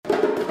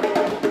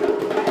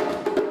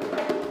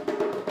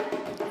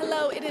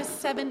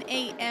7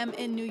 a.m.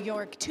 in New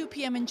York, 2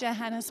 p.m. in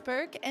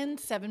Johannesburg, and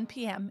 7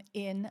 p.m.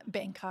 in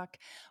Bangkok.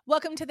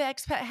 Welcome to the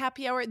Expat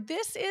Happy Hour.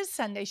 This is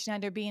Sunday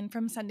Schneider-Bean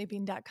from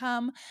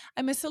SundayBean.com.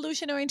 I'm a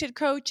solution-oriented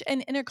coach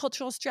and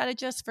intercultural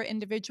strategist for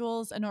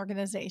individuals and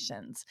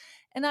organizations.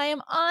 And I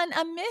am on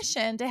a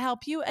mission to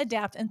help you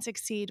adapt and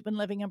succeed when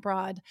living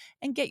abroad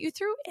and get you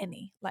through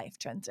any life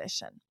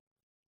transition.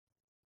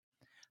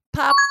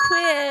 Pop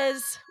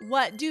quiz.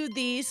 What do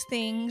these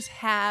things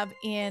have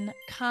in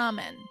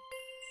common?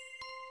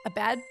 A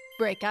bad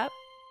breakup,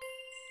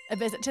 a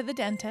visit to the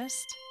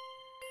dentist,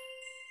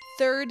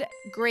 third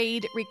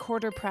grade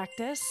recorder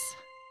practice,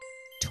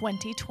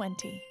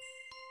 2020.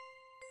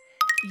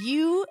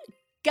 You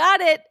got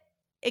it.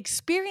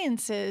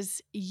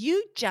 Experiences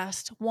you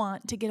just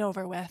want to get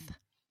over with.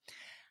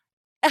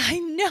 I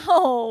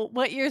know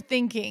what you're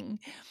thinking.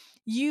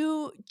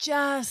 You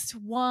just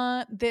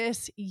want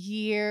this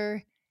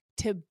year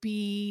to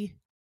be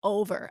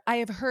over. I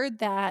have heard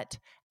that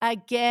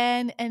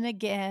again and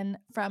again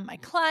from my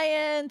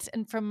clients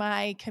and from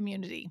my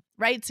community,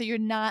 right? So you're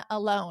not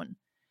alone.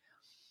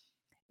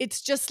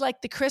 It's just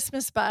like the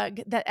Christmas bug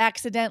that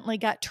accidentally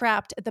got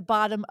trapped at the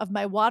bottom of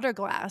my water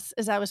glass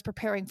as I was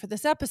preparing for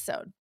this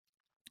episode.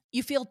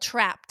 You feel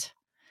trapped.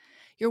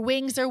 Your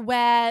wings are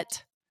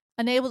wet,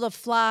 unable to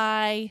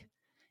fly,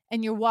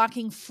 and you're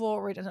walking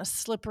forward on a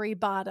slippery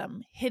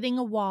bottom, hitting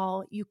a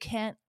wall you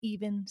can't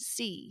even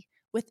see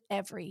with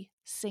every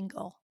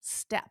single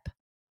step.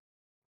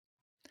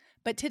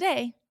 But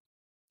today,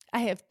 I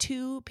have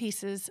two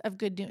pieces of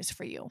good news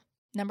for you.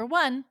 Number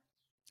one,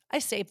 I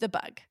saved the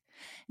bug.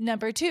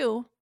 Number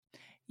two,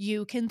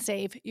 you can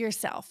save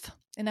yourself.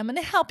 And I'm going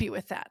to help you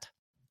with that.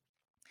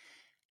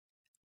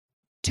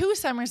 2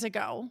 summers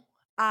ago,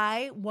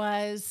 I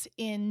was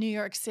in New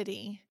York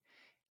City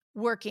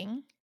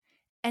working,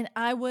 and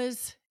I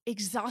was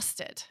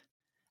exhausted.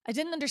 I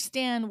didn't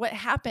understand what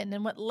happened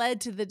and what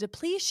led to the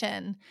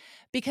depletion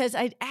because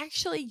I'd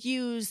actually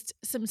used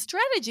some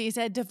strategies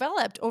I had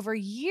developed over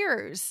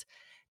years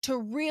to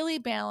really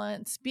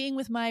balance being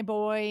with my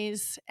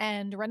boys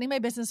and running my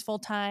business full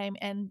time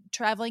and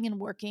traveling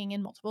and working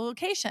in multiple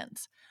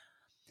locations.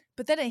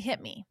 But then it hit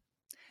me.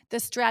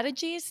 The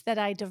strategies that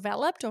I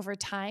developed over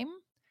time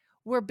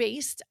were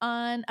based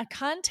on a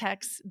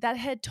context that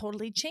had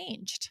totally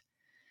changed.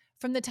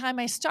 From the time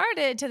I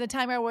started to the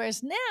time I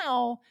was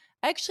now,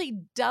 I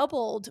actually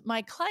doubled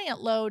my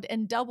client load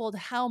and doubled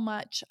how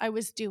much I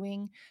was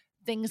doing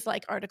things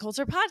like articles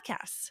or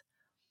podcasts.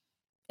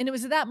 And it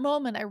was at that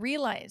moment I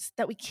realized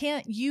that we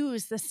can't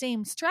use the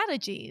same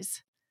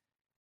strategies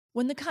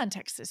when the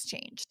context has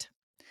changed.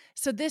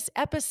 So this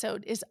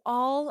episode is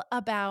all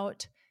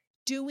about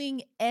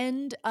doing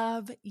end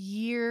of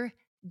year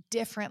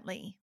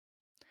differently.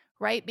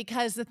 Right?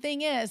 Because the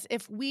thing is,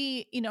 if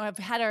we, have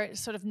had our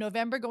sort of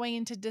November going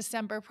into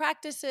December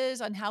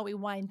practices on how we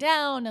wind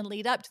down and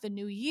lead up to the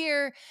new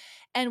year,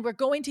 and we're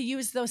going to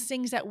use those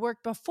things that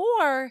worked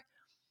before,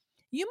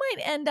 you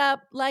might end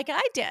up like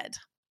I did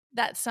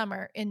that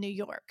summer in New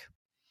York,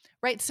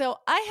 right? So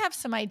I have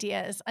some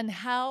ideas on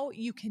how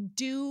you can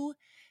do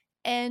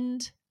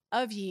end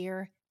of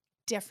year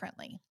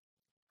differently.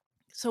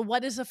 So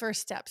what is the first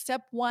step?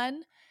 Step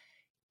one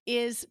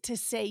is to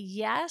say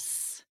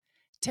yes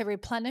to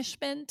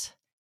replenishment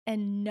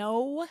and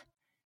no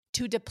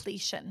to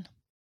depletion.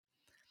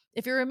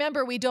 If you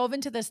remember, we dove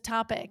into this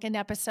topic in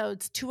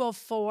episodes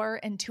 204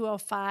 and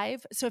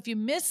 205. So if you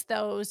missed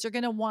those, you're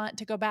going to want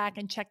to go back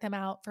and check them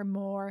out for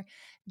more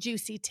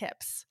juicy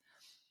tips.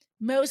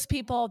 Most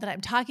people that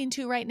I'm talking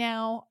to right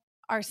now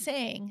are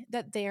saying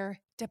that they're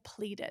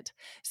depleted.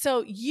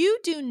 So you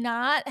do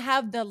not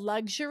have the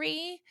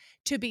luxury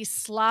to be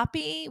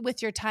sloppy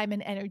with your time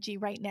and energy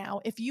right now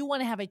if you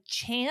want to have a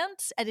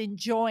chance at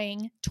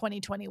enjoying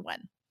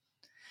 2021.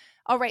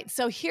 All right,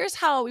 so here's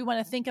how we want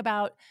to think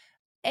about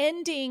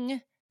ending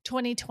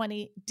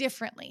 2020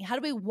 differently. How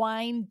do we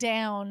wind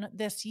down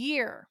this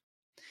year?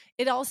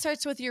 It all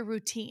starts with your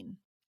routine.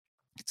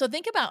 So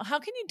think about how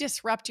can you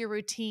disrupt your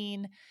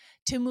routine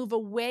to move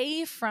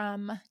away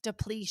from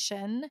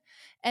depletion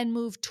and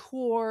move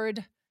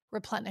toward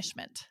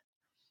replenishment.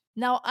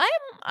 Now, I'm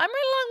right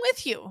along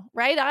with you,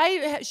 right?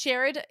 I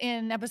shared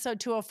in episode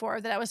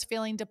 204 that I was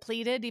feeling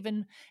depleted,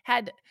 even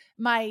had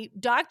my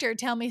doctor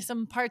tell me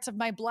some parts of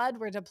my blood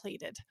were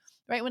depleted,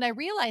 right? When I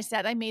realized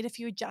that, I made a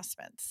few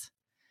adjustments.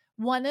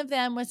 One of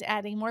them was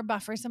adding more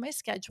buffers in my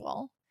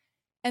schedule.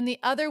 And the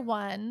other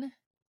one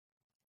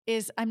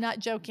is, I'm not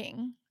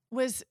joking,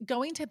 was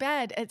going to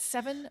bed at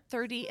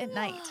 7:30 at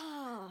night.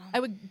 I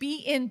would be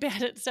in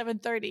bed at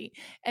 7:30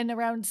 and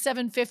around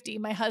 7:50,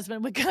 my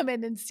husband would come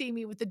in and see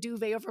me with the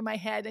duvet over my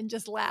head and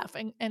just laugh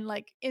and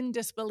like in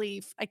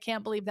disbelief. I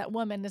can't believe that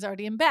woman is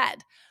already in bed.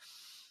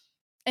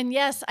 And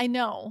yes, I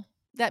know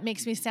that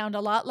makes me sound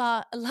a lot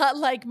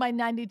like my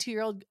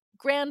 92-year-old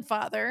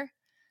grandfather.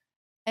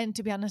 And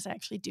to be honest, I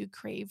actually do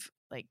crave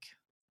like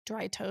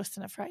dry toast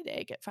and a fried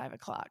egg at 5:00,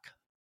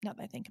 now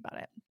that I think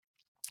about it.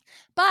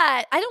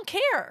 But I don't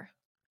care.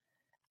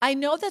 I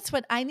know that's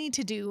what I need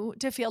to do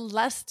to feel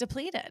less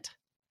depleted.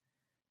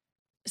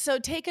 So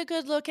take a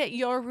good look at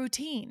your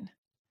routine.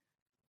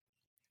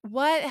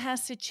 What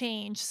has to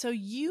change so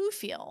you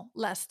feel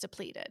less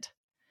depleted?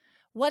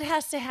 What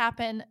has to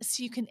happen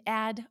so you can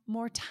add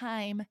more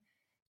time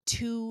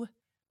to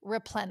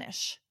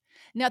replenish?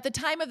 Now, at the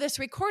time of this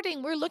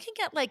recording, we're looking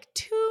at like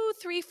 2,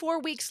 3, 4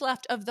 weeks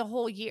left of the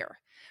whole year,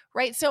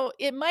 right? So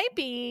it might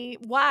be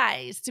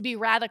wise to be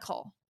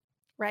radical,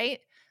 right?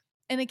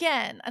 And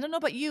again, I don't know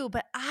about you,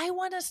 but I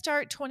want to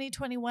start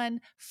 2021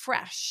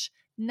 fresh,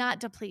 not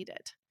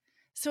depleted.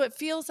 So it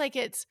feels like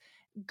it's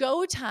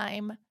go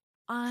time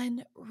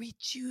on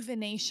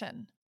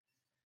rejuvenation,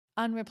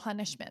 on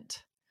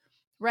replenishment,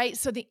 right?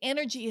 So the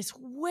energy is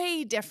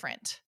way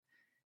different.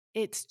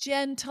 It's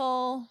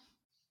gentle,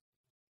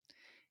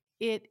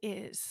 it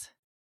is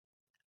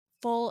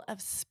full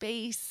of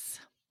space,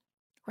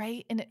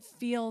 right? And it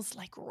feels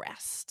like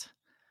rest.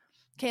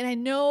 Okay. And I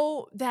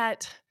know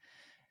that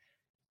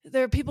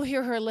there are people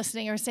here who are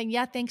listening or saying,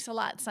 yeah, thanks a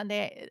lot,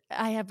 Sunday.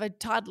 I have a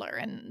toddler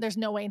and there's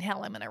no way in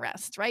hell I'm going to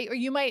rest, right? Or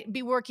you might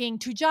be working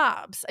 2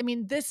 jobs. I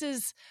mean,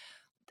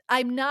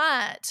 I'm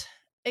not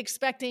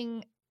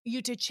expecting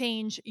you to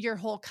change your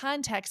whole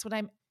context. What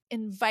I'm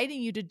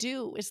inviting you to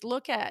do is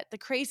look at the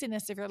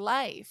craziness of your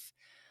life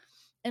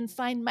and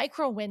find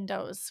micro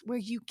windows where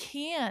you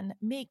can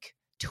make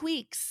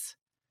tweaks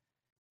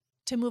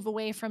to move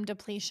away from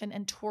depletion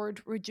and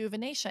toward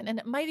rejuvenation. And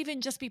it might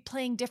even just be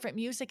playing different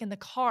music in the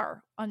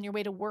car on your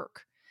way to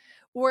work,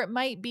 or it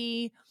might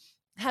be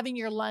having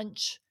your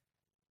lunch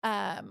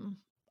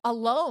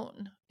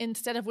alone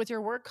instead of with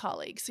your work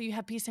colleagues. So you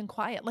have peace and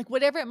quiet, like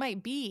whatever it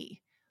might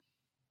be.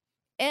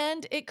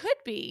 And it could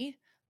be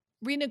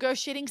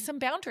renegotiating some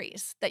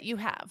boundaries that you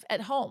have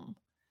at home,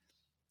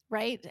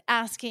 right?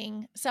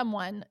 Asking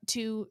someone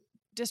to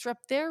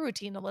disrupt their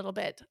routine a little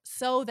bit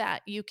so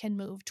that you can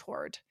move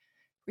toward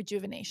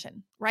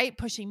rejuvenation, right?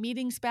 Pushing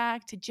meetings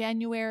back to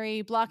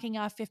January, blocking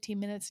off 15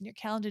 minutes in your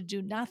calendar to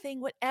do nothing,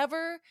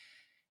 whatever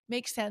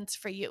makes sense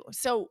for you.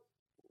 So,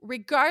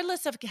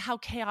 regardless of how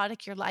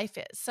chaotic your life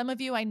is, some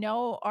of you I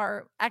know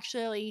are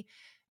actually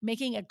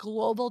making a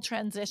global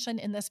transition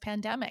in this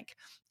pandemic.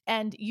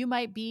 And you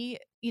might be,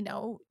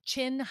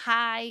 chin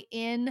high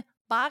in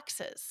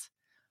boxes.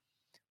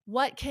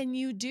 What can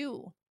you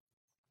do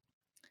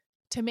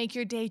to make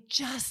your day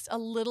just a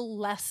little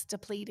less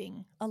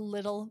depleting, a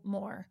little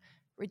more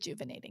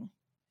rejuvenating?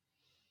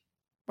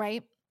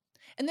 Right?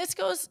 And this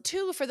goes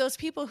too for those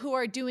people who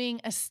are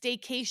doing a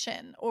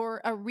staycation or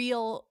a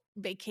real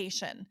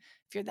vacation,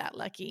 if you're that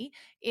lucky,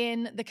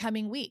 in the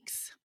coming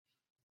weeks,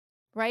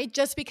 right?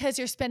 Just because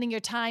you're spending your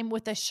time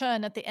with a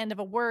shun at the end of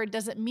a word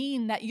doesn't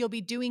mean that you'll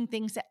be doing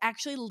things that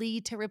actually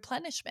lead to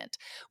replenishment.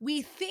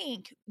 We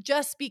think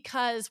just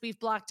because we've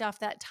blocked off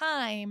that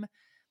time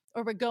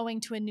or we're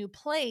going to a new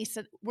place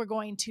that we're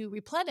going to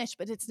replenish,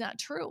 but it's not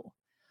true.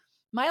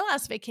 My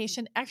last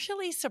vacation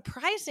actually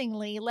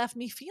surprisingly left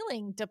me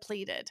feeling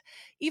depleted,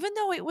 even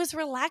though it was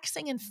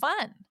relaxing and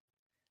fun,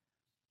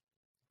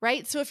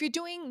 right? So if you're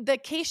doing the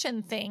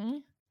vacation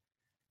thing,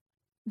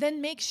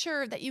 then make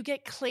sure that you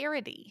get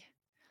clarity.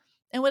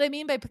 And what I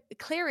mean by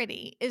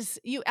clarity is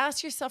you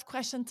ask yourself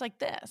questions like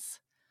this: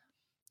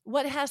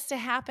 what has to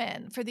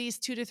happen for these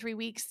 2 to 3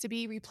 weeks to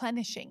be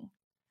replenishing?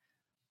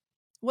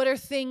 What are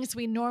things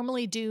we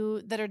normally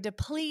do that are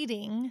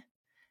depleting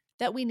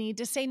that we need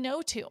to say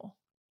no to?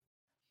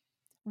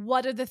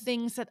 What are the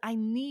things that I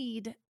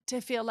need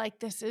to feel like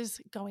this is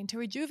going to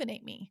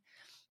rejuvenate me?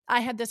 I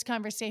had this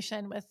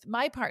conversation with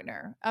my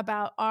partner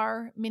about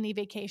our mini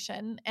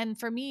vacation. And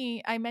for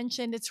me, I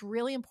mentioned it's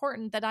really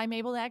important that I'm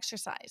able to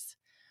exercise,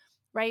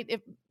 right?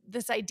 If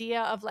this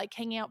idea of like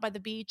hanging out by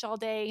the beach all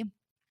day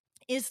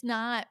is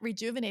not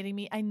rejuvenating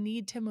me, I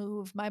need to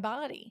move my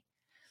body,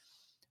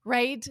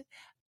 right?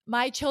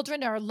 My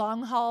children are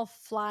long haul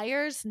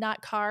flyers,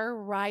 not car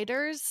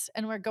riders,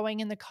 and we're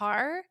going in the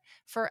car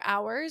for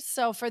hours.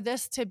 So, for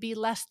this to be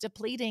less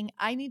depleting,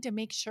 I need to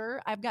make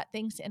sure I've got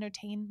things to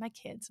entertain my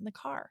kids in the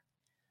car,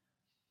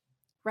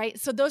 right?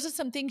 So, those are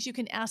some things you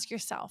can ask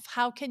yourself.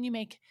 How can you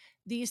make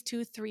these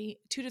 2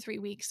 to 3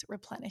 weeks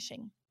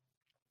replenishing?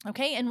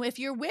 Okay. And if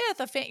you're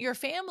with your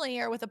family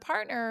or with a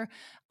partner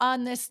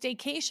on this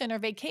staycation or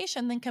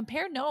vacation, then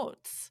compare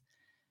notes,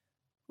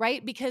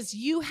 right? Because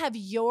you have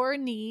your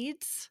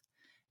needs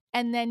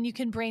and then you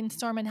can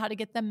brainstorm on how to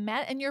get them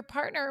met, and your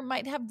partner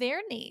might have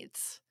their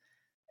needs.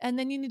 And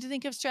then you need to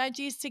think of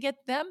strategies to get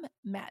them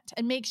met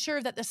and make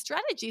sure that the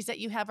strategies that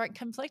you have aren't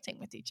conflicting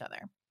with each other,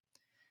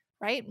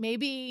 right?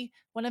 Maybe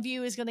one of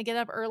you is going to get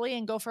up early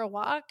and go for a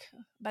walk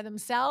by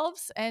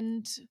themselves,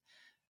 and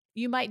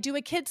you might do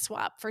a kid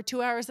swap for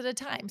 2 hours at a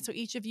time. So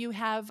each of you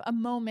have a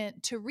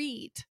moment to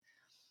read.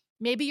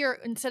 Maybe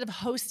instead of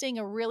hosting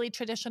a really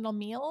traditional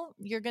meal,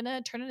 you're going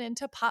to turn it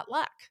into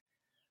potluck,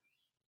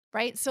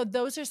 right? So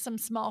those are some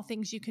small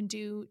things you can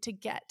do to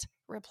get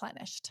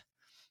replenished.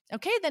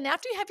 Okay, then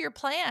after you have your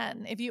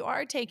plan, if you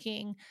are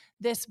taking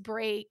this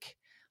break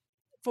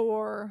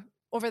for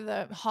over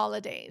the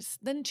holidays,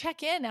 then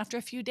check in after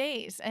a few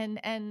days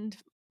and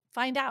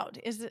find out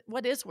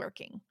what is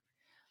working,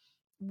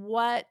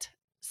 what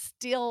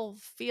still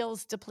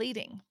feels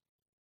depleting,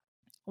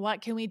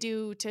 What can we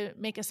do to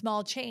make a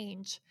small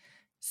change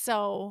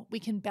so we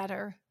can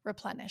better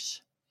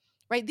replenish,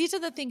 right? These are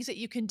the things that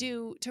you can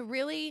do to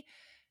really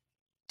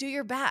do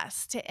your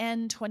best to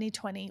end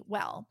 2020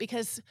 well,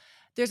 because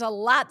there's a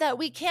lot that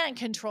we can't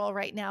control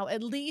right now.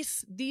 At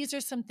least these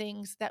are some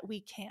things that we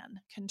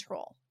can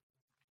control,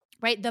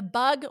 right? The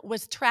bug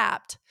was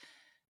trapped,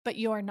 but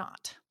you're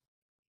not,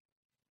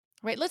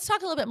 right? Let's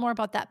talk a little bit more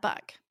about that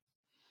bug,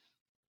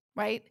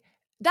 right?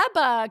 That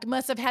bug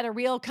must have had a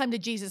real come to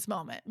Jesus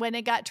moment when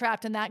it got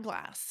trapped in that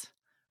glass,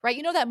 right?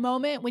 You know that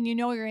moment when you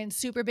know you're in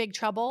super big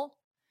trouble?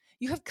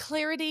 You have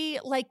clarity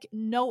like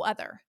no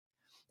other.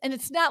 And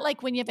it's not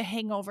like when you have a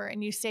hangover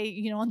and you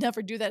say, I'll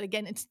never do that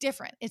again. It's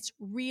different. It's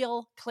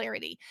real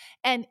clarity.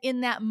 And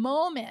in that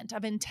moment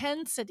of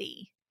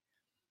intensity,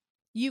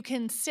 you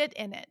can sit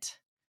in it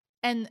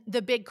and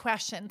the big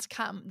questions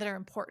come that are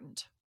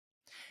important.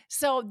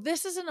 So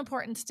this is an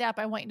important step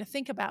I want you to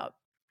think about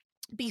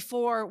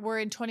before we're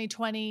in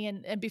 2020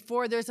 and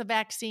before there's a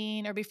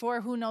vaccine or before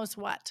who knows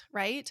what,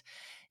 right?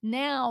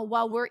 Now,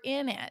 while we're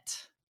in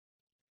it,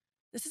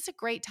 this is a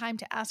great time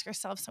to ask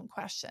ourselves some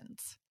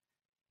questions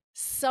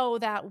so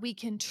that we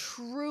can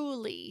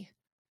truly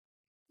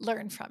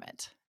learn from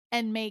it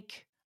and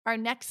make our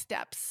next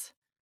steps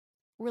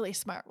really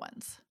smart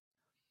ones.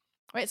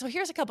 All right, so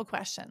here's a couple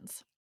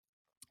questions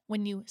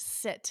when you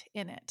sit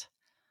in it.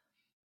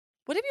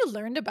 What have you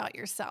learned about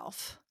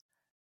yourself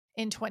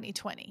in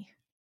 2020?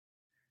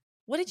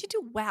 What did you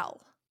do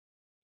well?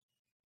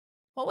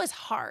 What was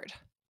hard?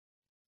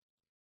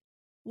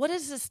 What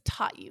has this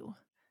taught you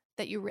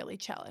that you really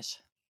cherish?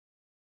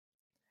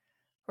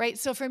 Right?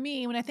 So for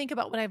me, when I think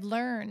about what I've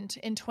learned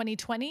in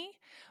 2020,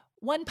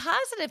 one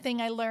positive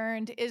thing I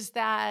learned is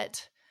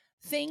that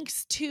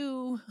thanks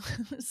to,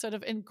 sort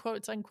of in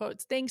quotes,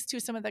 unquotes, thanks to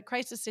some of the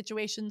crisis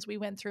situations we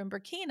went through in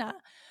Burkina,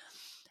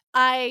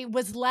 I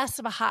was less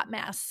of a hot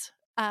mess,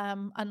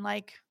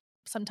 unlike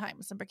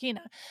sometimes in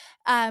Burkina,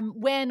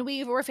 when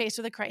we were faced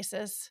with a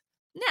crisis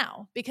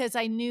now, because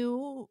I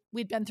knew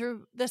we'd been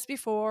through this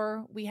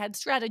before, we had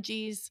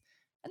strategies,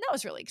 and that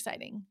was really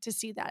exciting to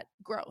see that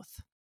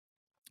growth,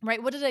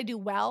 right? What did I do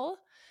well?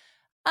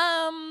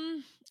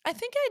 I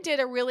think I did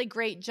a really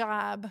great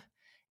job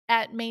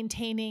at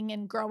maintaining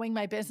and growing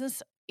my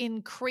business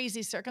in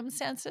crazy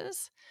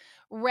circumstances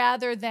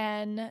rather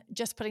than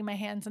just putting my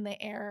hands in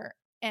the air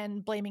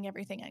and blaming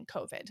everything on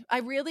COVID. I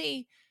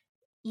really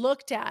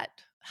looked at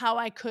how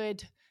I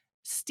could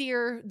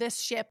steer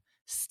this ship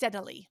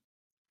steadily.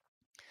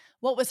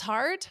 What was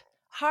hard?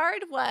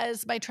 Hard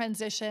was my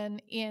transition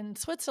in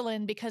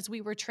Switzerland because we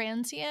were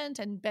transient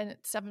and been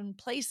at 7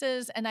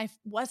 places, and I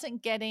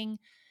wasn't getting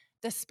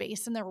the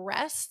space and the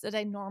rest that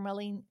I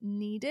normally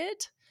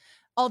needed.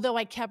 Although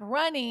I kept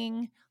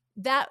running,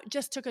 that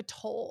just took a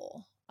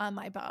toll on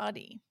my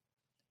body,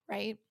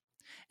 right?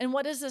 And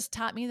what has this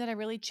taught me that I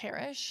really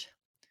cherish?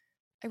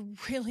 I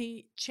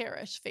really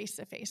cherish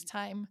face-to-face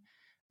time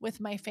with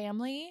my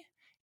family.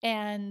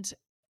 And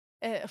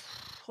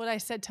what I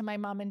said to my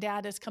mom and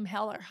dad is, come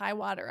hell or high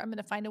water, I'm going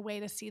to find a way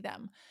to see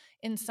them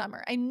in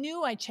summer. I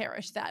knew I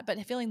cherished that,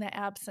 but feeling the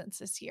absence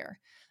this year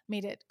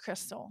made it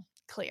crystal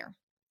clear.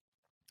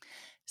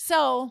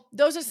 So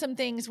those are some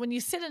things when you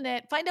sit in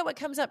it, find out what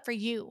comes up for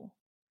you,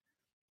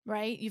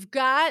 right? You've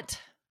got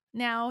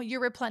now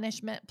your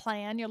replenishment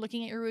plan. You're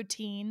looking at your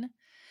routine.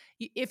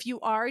 If you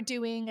are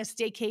doing a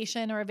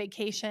staycation or a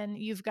vacation,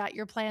 you've got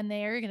your plan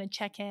there. You're going to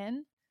check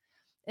in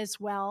as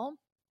well.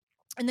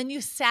 And then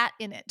you sat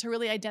in it to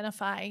really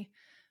identify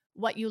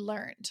what you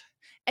learned.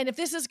 And if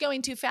this is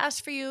going too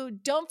fast for you,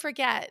 don't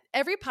forget,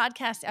 every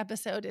podcast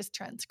episode is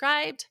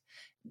transcribed.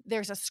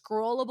 There's a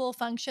scrollable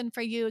function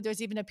for you.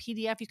 There's even a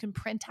PDF you can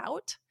print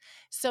out.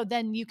 So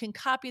then you can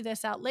copy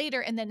this out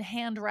later and then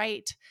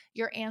handwrite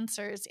your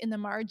answers in the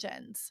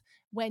margins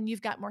when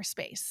you've got more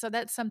space. So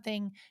that's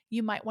something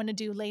you might want to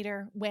do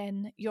later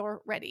when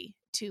you're ready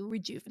to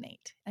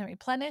rejuvenate and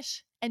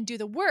replenish and do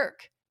the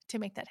work to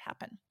make that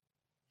happen.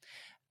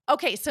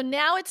 Okay, so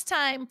now it's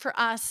time for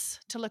us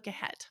to look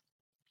ahead.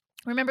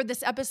 Remember,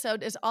 this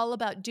episode is all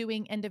about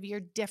doing end of year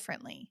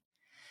differently.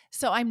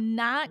 So I'm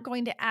not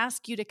going to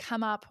ask you to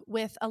come up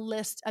with a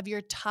list of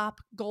your top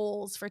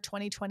goals for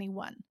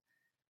 2021.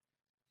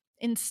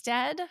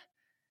 Instead,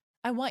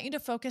 I want you to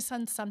focus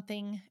on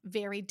something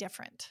very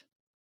different,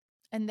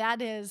 and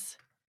that is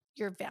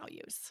your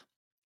values.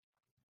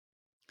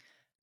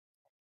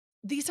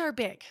 These are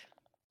big.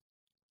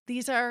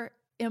 These are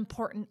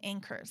important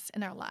anchors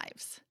in our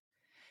lives.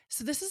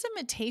 So this is an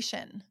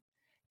invitation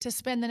to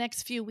spend the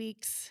next few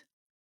weeks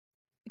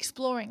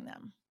exploring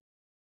them,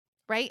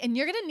 right? And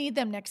you're going to need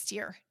them next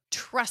year.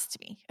 Trust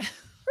me.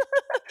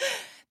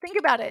 Think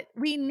about it.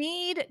 We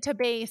need to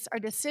base our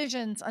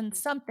decisions on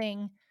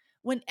something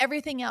when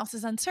everything else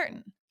is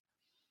uncertain.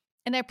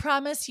 And I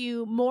promise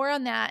you more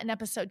on that in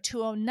episode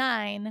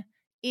 209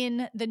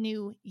 in the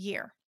new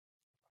year,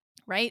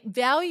 right?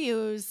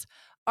 Values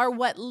are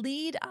what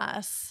lead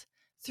us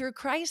through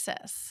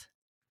crisis.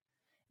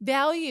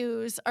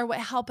 Values are what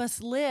help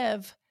us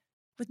live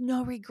with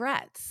no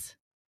regrets.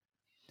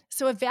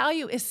 So a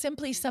value is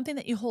simply something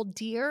that you hold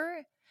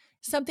dear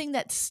something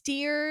that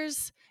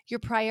steers your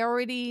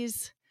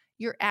priorities,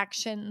 your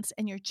actions,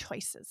 and your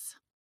choices.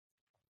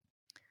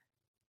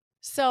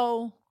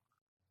 So,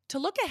 to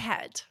look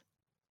ahead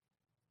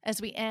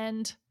as we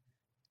end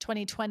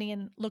 2020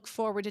 and look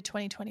forward to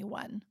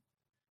 2021,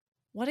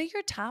 what are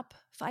your top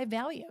 5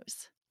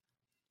 values?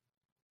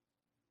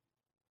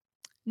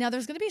 Now,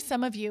 there's going to be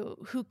some of you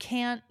who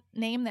can't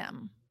name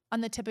them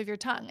on the tip of your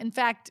tongue. In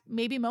fact,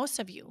 maybe most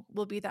of you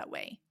will be that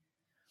way,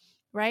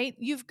 right?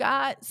 You've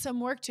got some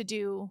work to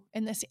do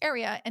in this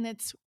area, and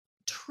it's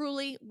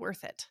truly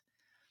worth it.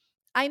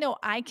 I know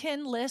I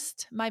can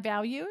list my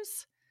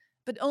values,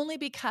 but only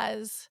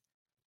because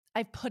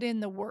I've put in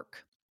the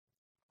work,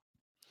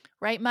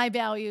 right? My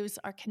values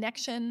are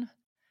connection,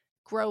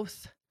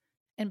 growth,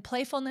 and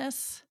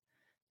playfulness.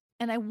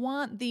 And I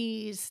want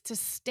these to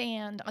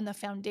stand on the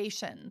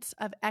foundations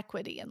of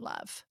equity and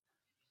love,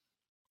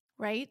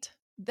 right?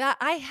 That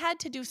I had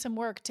to do some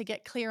work to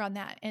get clear on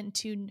that and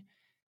to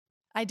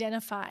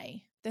identify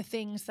the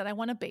things that I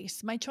want to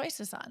base my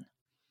choices on.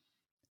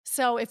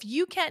 So if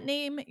you can't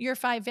name your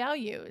 5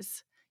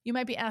 values, you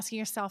might be asking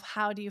yourself,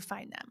 how do you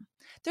find them?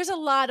 There's a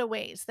lot of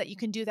ways that you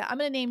can do that. I'm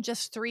going to name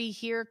just 3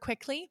 here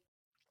quickly.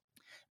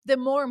 The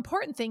more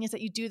important thing is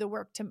that you do the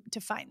work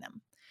to find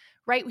them,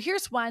 right?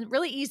 Here's one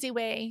really easy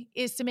way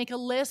is to make a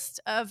list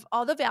of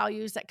all the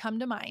values that come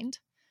to mind.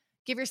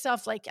 Give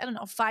yourself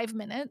 5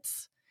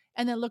 minutes,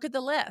 and then look at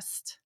the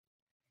list.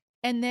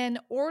 And then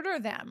order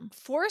them.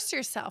 Force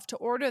yourself to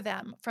order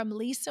them from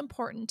least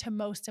important to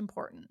most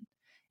important.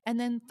 And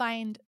then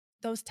find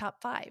those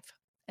top 5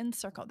 and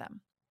circle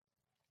them.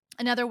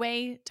 Another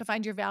way to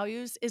find your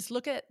values is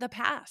look at the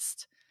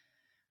past,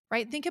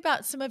 right? Think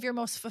about some of your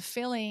most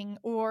fulfilling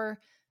or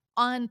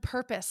on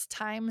purpose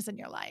times in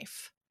your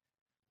life.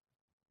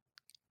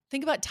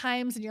 Think about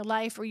times in your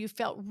life where you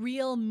felt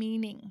real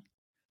meaning.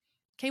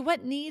 Okay,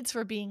 what needs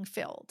were being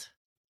filled?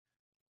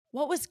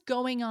 What was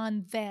going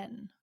on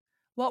then?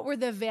 What were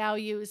the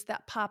values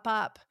that pop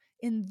up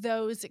in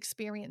those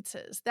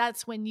experiences?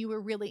 That's when you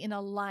were really in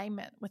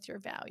alignment with your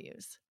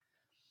values.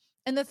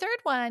 And the third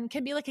one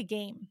can be like a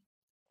game.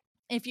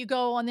 If you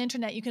go on the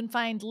internet, you can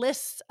find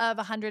lists of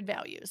 100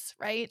 values,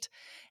 right?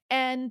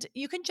 And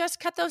you can just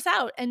cut those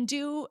out and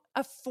do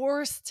a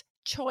forced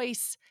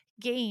choice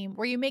game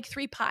where you make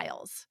 3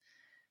 piles.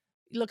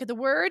 You look at the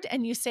word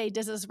and you say,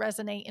 does this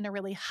resonate in a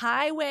really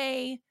high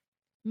way,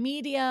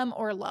 medium,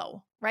 or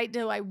low, right?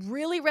 Do I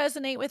really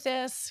resonate with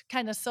this?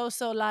 Kind of so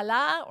la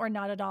la, or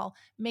not at all?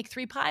 Make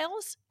 3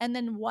 piles, and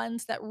then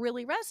ones that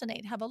really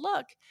resonate, have a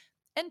look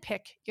and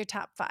pick your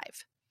top 5,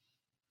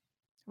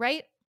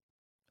 right?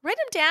 Write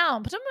them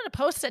down, put them on a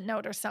Post-it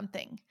note or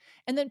something,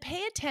 and then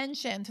pay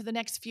attention through the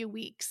next few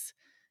weeks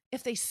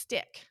if they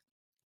stick.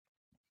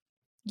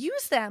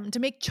 Use them to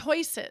make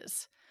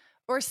choices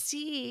or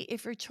see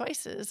if your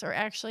choices are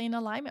actually in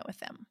alignment with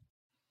them,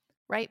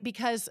 right?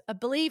 Because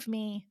believe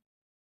me,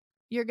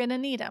 you're going to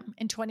need them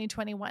in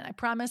 2021. I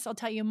promise I'll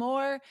tell you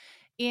more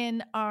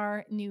in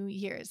our New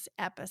Year's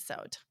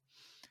episode.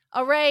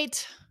 All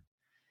right.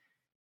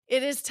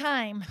 It is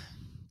time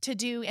to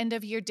do end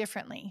of year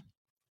differently.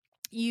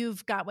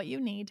 You've got what you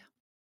need.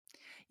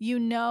 You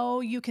know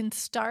you can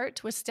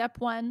start with step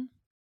 1.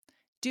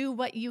 Do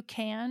what you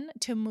can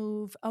to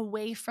move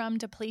away from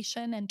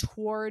depletion and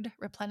toward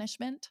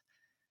replenishment.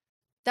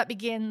 That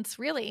begins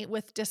really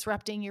with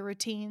disrupting your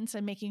routines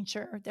and making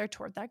sure they're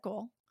toward that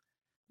goal.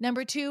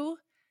 Number 2,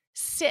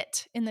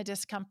 sit in the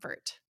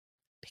discomfort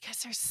because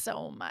there's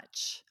so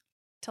much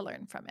to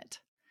learn from it.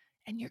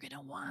 And you're going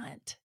to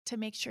want to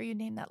make sure you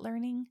name that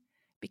learning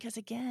because,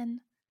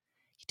 again,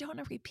 you don't want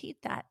to repeat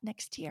that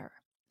next year.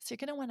 So you're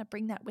going to want to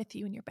bring that with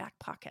you in your back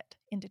pocket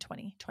into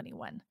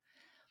 2021.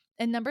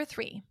 And number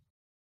 3,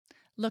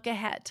 look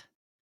ahead,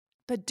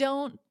 but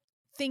don't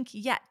think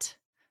yet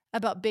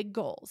about big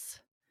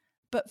goals,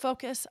 but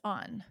focus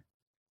on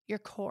your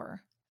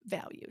core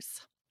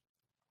values.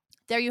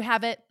 There you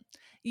have it.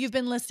 You've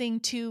been listening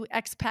to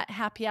Expat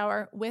Happy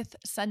Hour with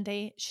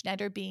Sunday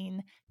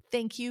Schneider-Bean.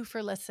 Thank you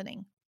for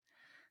listening.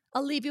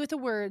 I'll leave you with the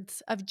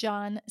words of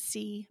John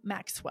C.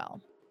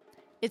 Maxwell.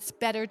 It's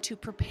better to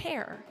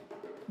prepare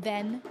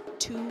than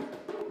to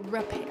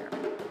repair.